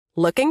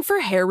Looking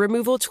for hair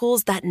removal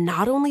tools that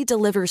not only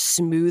deliver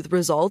smooth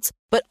results,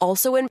 but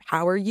also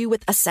empower you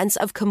with a sense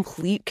of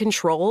complete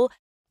control?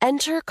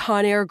 Enter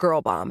Conair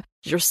Girl Bomb,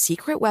 your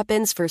secret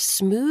weapons for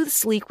smooth,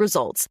 sleek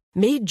results,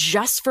 made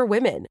just for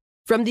women.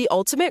 From the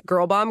ultimate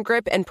Girl Bomb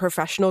grip and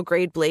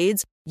professional-grade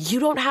blades, you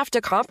don't have to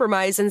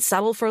compromise and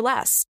settle for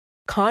less.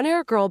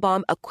 Conair Girl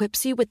Bomb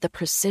equips you with the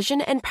precision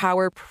and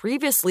power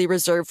previously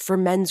reserved for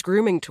men's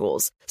grooming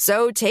tools.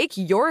 So take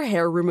your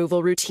hair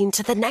removal routine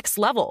to the next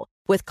level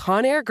with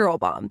Conair Girl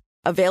Bomb.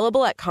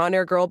 Available at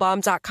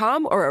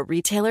ConairGirlBomb.com or a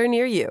retailer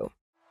near you.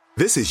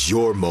 This is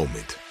your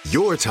moment,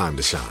 your time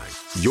to shine,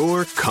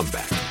 your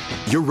comeback.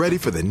 You're ready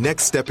for the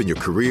next step in your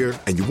career,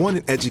 and you want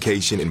an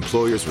education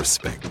employers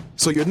respect.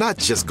 So you're not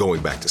just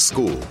going back to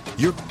school,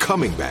 you're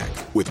coming back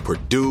with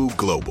Purdue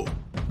Global.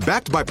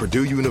 Backed by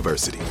Purdue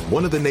University,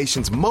 one of the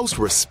nation's most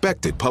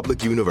respected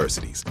public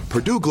universities,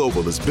 Purdue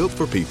Global is built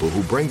for people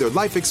who bring their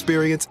life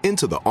experience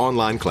into the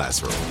online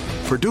classroom.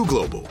 Purdue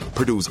Global,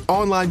 Purdue's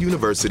online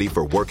university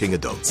for working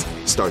adults.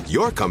 Start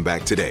your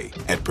comeback today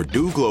at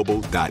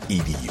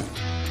purdueglobal.edu.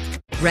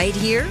 Right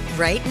here,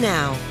 right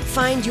now.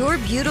 Find your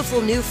beautiful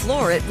new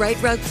floor at Rite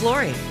Rug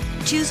Flooring.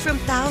 Choose from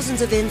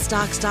thousands of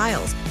in-stock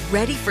styles,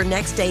 ready for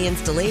next day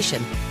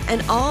installation,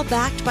 and all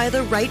backed by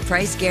the right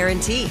price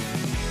guarantee.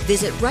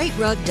 Visit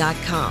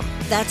riterug.com.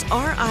 That's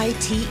RITERUG.com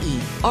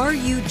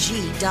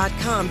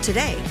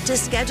today to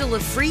schedule a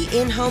free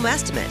in-home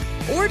estimate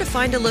or to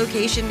find a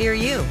location near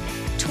you.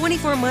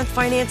 24-month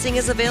financing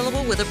is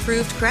available with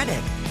approved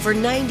credit. For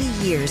 90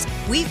 years,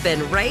 we've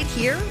been right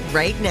here,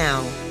 right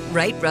now.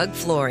 Rite Rug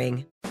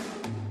Flooring.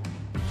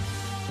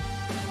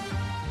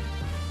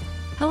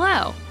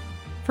 Hello.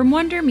 From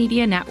Wonder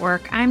Media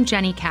Network, I'm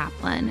Jenny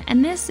Kaplan,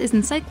 and this is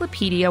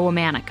Encyclopedia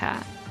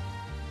Womanica.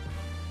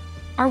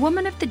 Our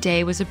woman of the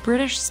day was a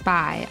British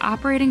spy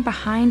operating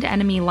behind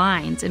enemy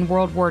lines in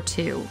World War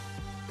II.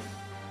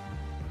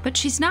 But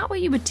she's not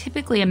what you would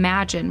typically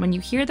imagine when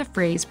you hear the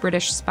phrase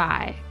British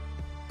spy.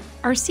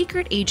 Our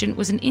secret agent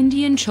was an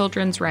Indian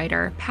children's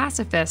writer,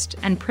 pacifist,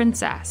 and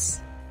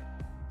princess.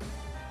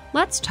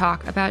 Let's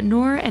talk about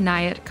Noor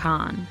Inayat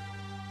Khan.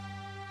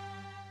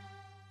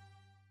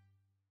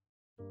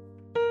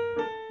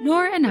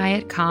 Noor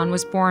Inayat Khan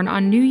was born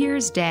on New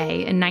Year's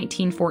Day in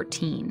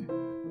 1914.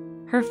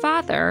 Her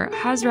father,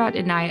 Hazrat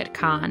Inayat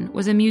Khan,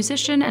 was a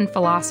musician and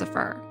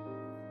philosopher.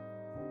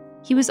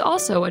 He was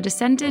also a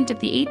descendant of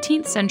the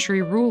 18th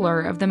century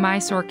ruler of the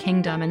Mysore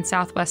Kingdom in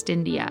southwest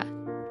India.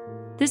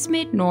 This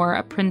made Noor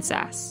a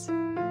princess.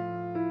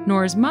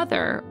 Noor's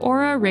mother,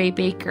 Ora Ray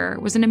Baker,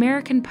 was an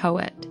American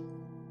poet.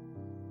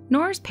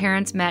 Noor's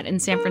parents met in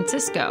San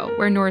Francisco,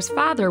 where Noor's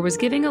father was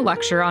giving a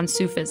lecture on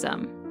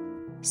Sufism.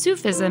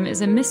 Sufism is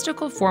a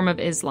mystical form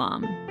of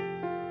Islam.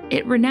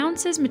 It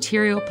renounces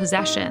material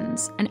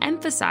possessions and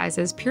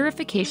emphasizes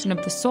purification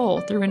of the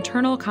soul through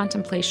internal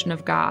contemplation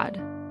of God.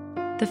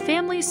 The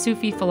family's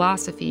Sufi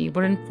philosophy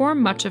would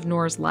inform much of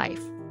Noor's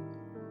life.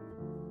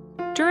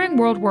 During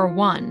World War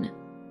I,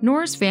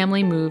 Noor's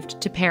family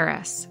moved to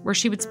Paris, where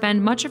she would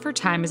spend much of her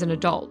time as an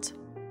adult.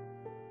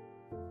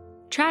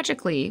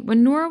 Tragically,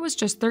 when Noor was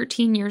just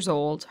 13 years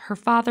old, her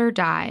father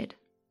died.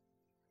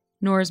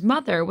 Noor's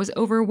mother was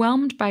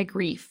overwhelmed by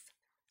grief,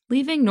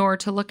 leaving Noor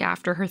to look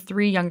after her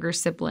 3 younger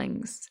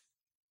siblings.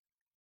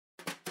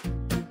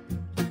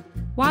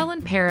 While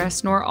in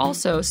Paris, Noor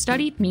also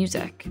studied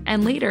music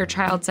and later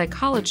child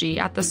psychology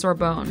at the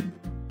Sorbonne.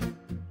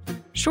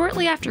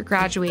 Shortly after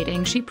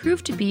graduating, she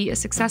proved to be a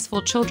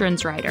successful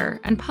children's writer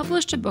and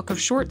published a book of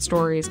short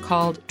stories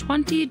called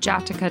 20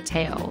 Jataka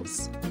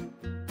Tales.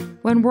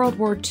 When World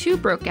War II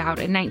broke out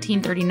in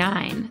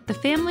 1939, the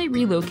family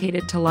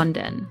relocated to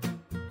London.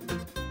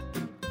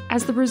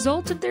 As the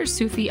result of their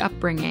Sufi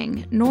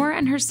upbringing, Noor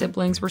and her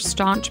siblings were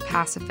staunch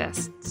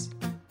pacifists.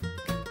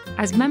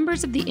 As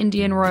members of the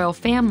Indian royal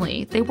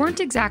family, they weren't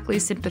exactly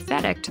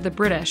sympathetic to the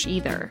British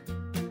either.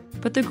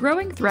 But the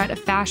growing threat of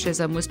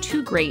fascism was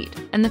too great,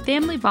 and the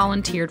family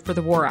volunteered for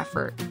the war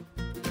effort.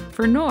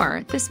 For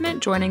Noor, this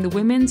meant joining the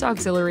Women's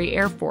Auxiliary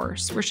Air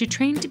Force, where she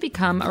trained to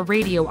become a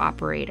radio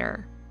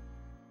operator.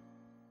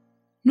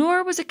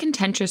 Noor was a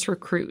contentious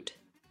recruit.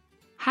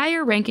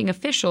 Higher-ranking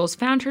officials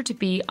found her to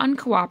be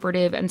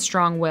uncooperative and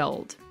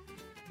strong-willed.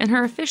 In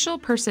her official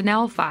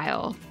personnel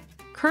file,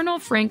 Colonel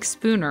Frank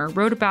Spooner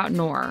wrote about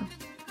Noor.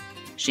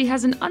 She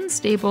has an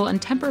unstable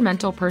and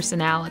temperamental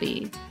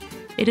personality.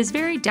 It is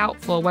very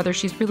doubtful whether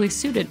she's really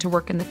suited to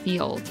work in the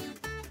field.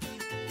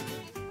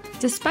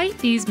 Despite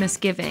these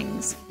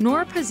misgivings,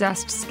 Noor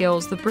possessed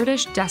skills the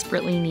British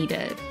desperately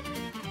needed.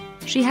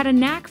 She had a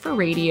knack for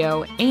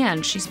radio,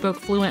 and she spoke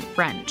fluent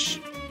French.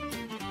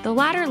 The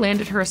latter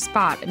landed her a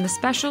spot in the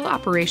Special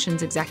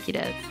Operations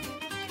Executive.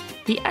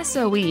 The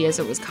SOE, as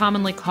it was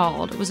commonly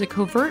called, was a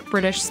covert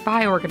British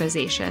spy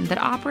organization that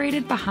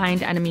operated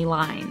behind enemy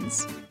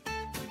lines.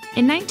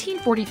 In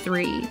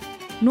 1943,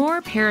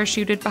 Noor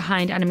parachuted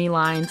behind enemy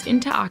lines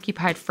into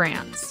occupied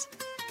France.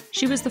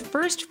 She was the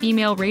first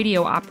female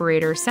radio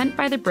operator sent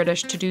by the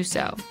British to do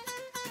so.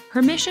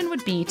 Her mission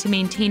would be to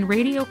maintain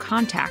radio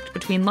contact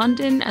between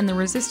London and the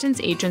resistance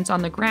agents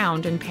on the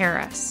ground in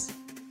Paris.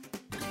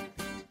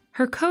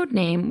 Her code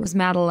name was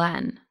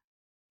Madeleine.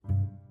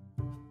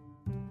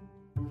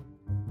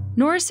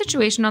 Nora's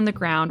situation on the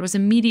ground was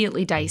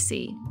immediately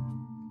dicey.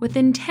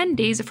 Within 10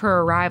 days of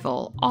her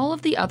arrival, all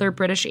of the other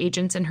British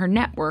agents in her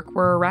network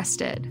were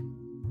arrested.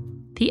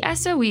 The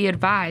SOE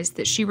advised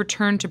that she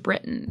return to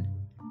Britain,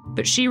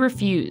 but she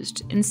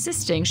refused,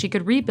 insisting she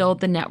could rebuild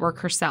the network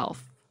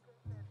herself.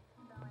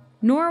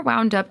 Nora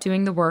wound up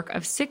doing the work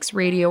of 6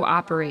 radio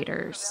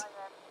operators.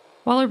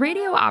 While a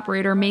radio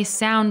operator may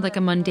sound like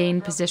a mundane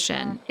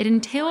position, it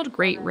entailed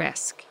great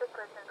risk.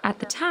 At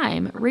the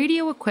time,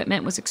 radio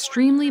equipment was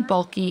extremely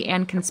bulky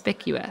and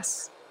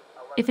conspicuous.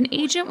 If an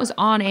agent was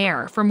on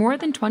air for more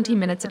than 20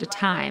 minutes at a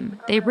time,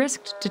 they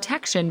risked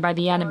detection by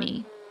the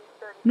enemy.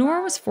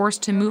 Nora was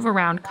forced to move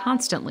around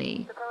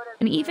constantly,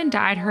 and even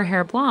dyed her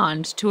hair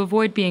blonde to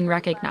avoid being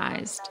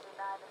recognized.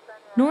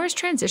 Nora's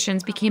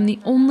transitions became the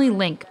only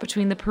link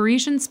between the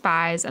Parisian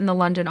spies and the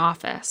London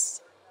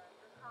office.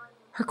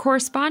 Her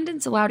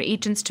correspondence allowed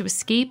agents to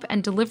escape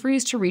and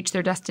deliveries to reach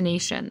their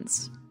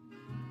destinations.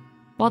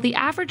 While the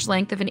average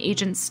length of an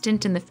agent's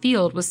stint in the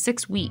field was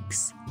 6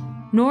 weeks,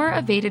 Nora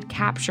evaded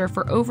capture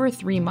for over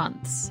 3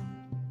 months.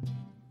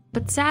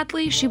 But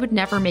sadly, she would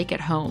never make it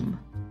home.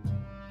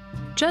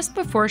 Just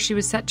before she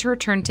was set to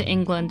return to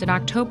England in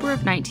October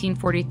of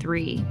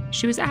 1943,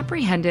 she was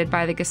apprehended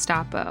by the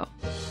Gestapo.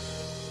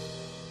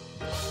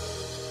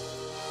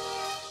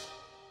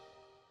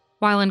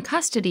 While in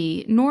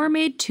custody, Nora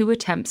made 2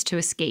 attempts to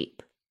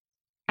escape.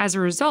 As a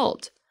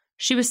result,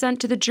 she was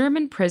sent to the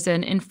German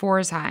prison in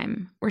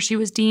Pforzheim, where she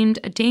was deemed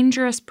a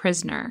dangerous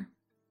prisoner.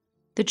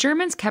 The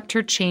Germans kept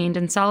her chained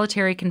in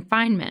solitary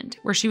confinement,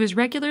 where she was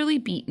regularly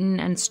beaten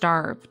and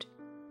starved.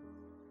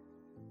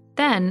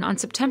 Then, on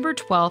September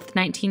 12,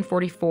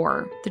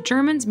 1944, the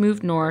Germans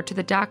moved Nora to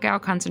the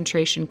Dachau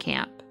concentration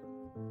camp.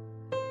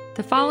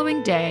 The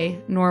following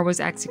day, Nora was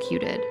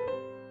executed.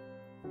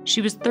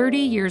 She was 30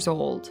 years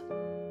old.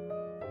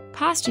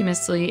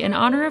 Posthumously, in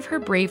honor of her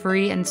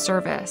bravery and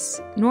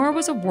service, Nora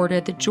was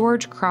awarded the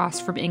George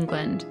Cross from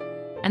England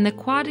and the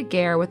Croix de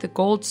Guerre with a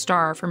Gold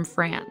Star from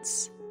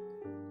France.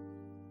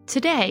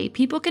 Today,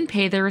 people can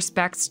pay their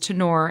respects to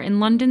Nora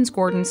in London's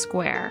Gordon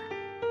Square.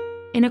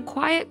 In a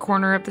quiet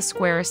corner of the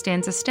square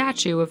stands a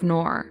statue of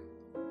Nora.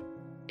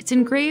 It's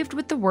engraved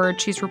with the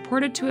words she's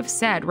reported to have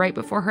said right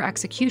before her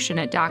execution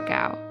at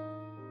Dachau: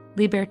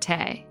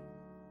 Liberté.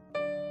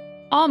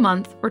 All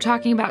month, we're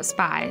talking about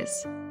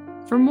spies.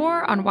 For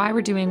more on why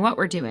we're doing what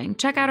we're doing,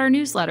 check out our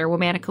newsletter,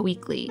 Womanica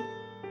Weekly.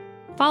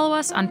 Follow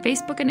us on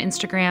Facebook and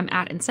Instagram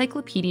at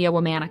Encyclopedia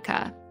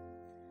Womanica.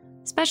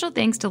 Special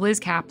thanks to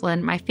Liz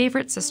Kaplan, my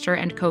favorite sister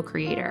and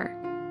co-creator.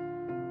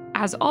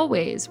 As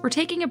always, we're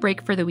taking a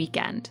break for the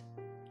weekend.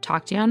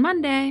 Talk to you on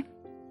Monday.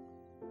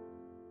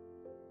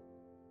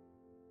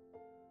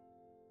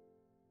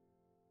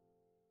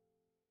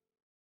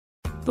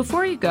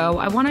 Before you go,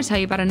 I want to tell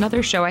you about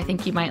another show I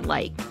think you might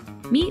like.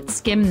 Meet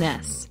Skim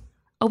This,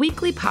 a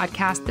weekly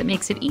podcast that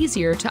makes it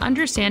easier to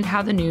understand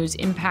how the news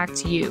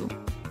impacts you.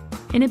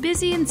 In a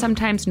busy and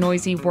sometimes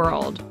noisy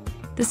world,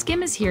 The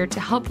Skim is here to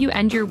help you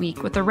end your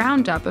week with a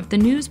roundup of the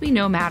news we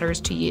know matters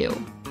to you.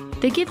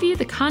 They give you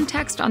the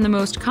context on the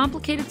most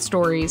complicated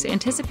stories,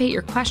 anticipate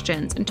your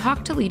questions, and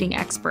talk to leading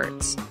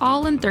experts,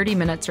 all in 30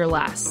 minutes or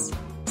less.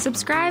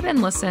 Subscribe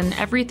and listen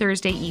every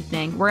Thursday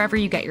evening wherever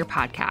you get your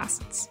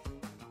podcasts.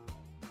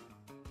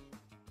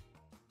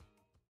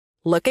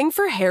 Looking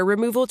for hair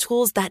removal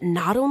tools that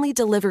not only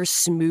deliver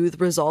smooth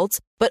results,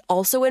 but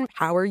also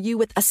empower you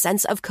with a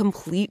sense of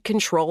complete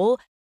control?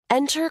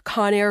 Enter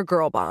Conair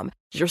Girl Bomb,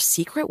 your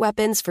secret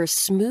weapons for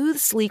smooth,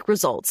 sleek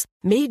results,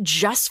 made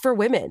just for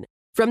women.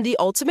 From the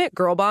ultimate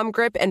Girl Bomb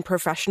grip and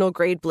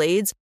professional-grade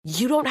blades,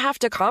 you don't have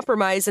to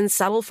compromise and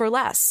settle for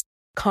less.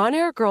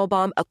 Conair Girl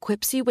Bomb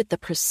equips you with the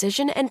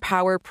precision and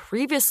power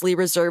previously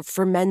reserved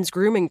for men's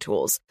grooming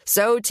tools.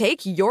 So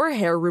take your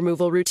hair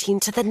removal routine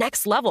to the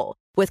next level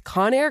with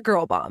Conair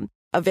Girl Bomb.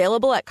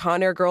 Available at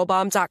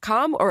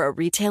ConairGirlBomb.com or a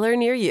retailer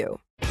near you.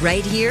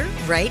 Right here,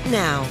 right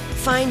now.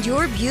 Find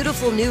your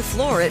beautiful new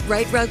floor at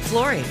Right Rug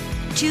Flooring.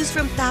 Choose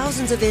from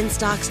thousands of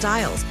in-stock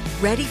styles,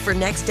 ready for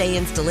next day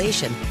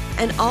installation,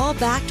 and all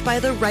backed by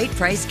the right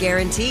price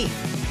guarantee.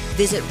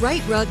 Visit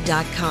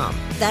rightrug.com.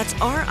 That's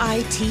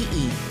RITERUG.com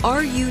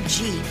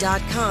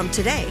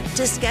today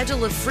to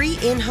schedule a free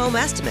in-home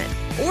estimate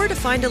or to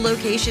find a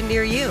location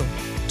near you.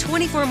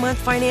 24-month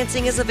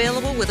financing is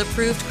available with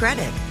approved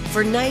credit.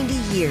 For 90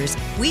 years,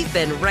 we've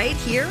been right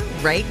here,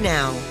 right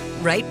now.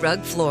 Right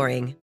Rug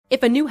Flooring.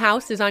 If a new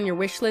house is on your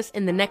wish list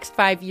in the next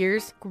 5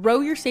 years,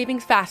 grow your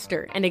savings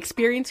faster and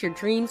experience your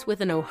dreams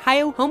with an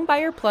Ohio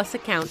Homebuyer Plus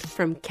account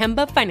from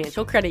Kemba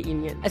Financial Credit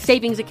Union. A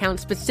savings account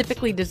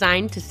specifically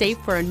designed to save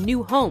for a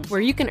new home,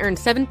 where you can earn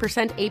 7%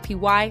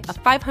 APY,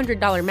 a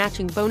 $500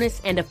 matching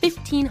bonus, and a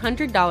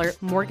 $1,500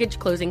 mortgage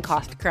closing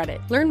cost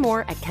credit. Learn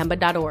more at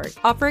Kemba.org.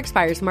 Offer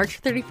expires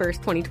March 31st,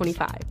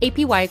 2025.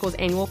 APY equals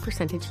annual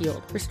percentage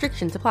yield.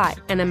 Restrictions apply.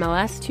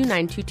 NMLS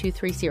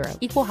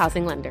 292230. Equal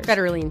housing lender.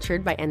 Federally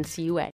insured by NCUA.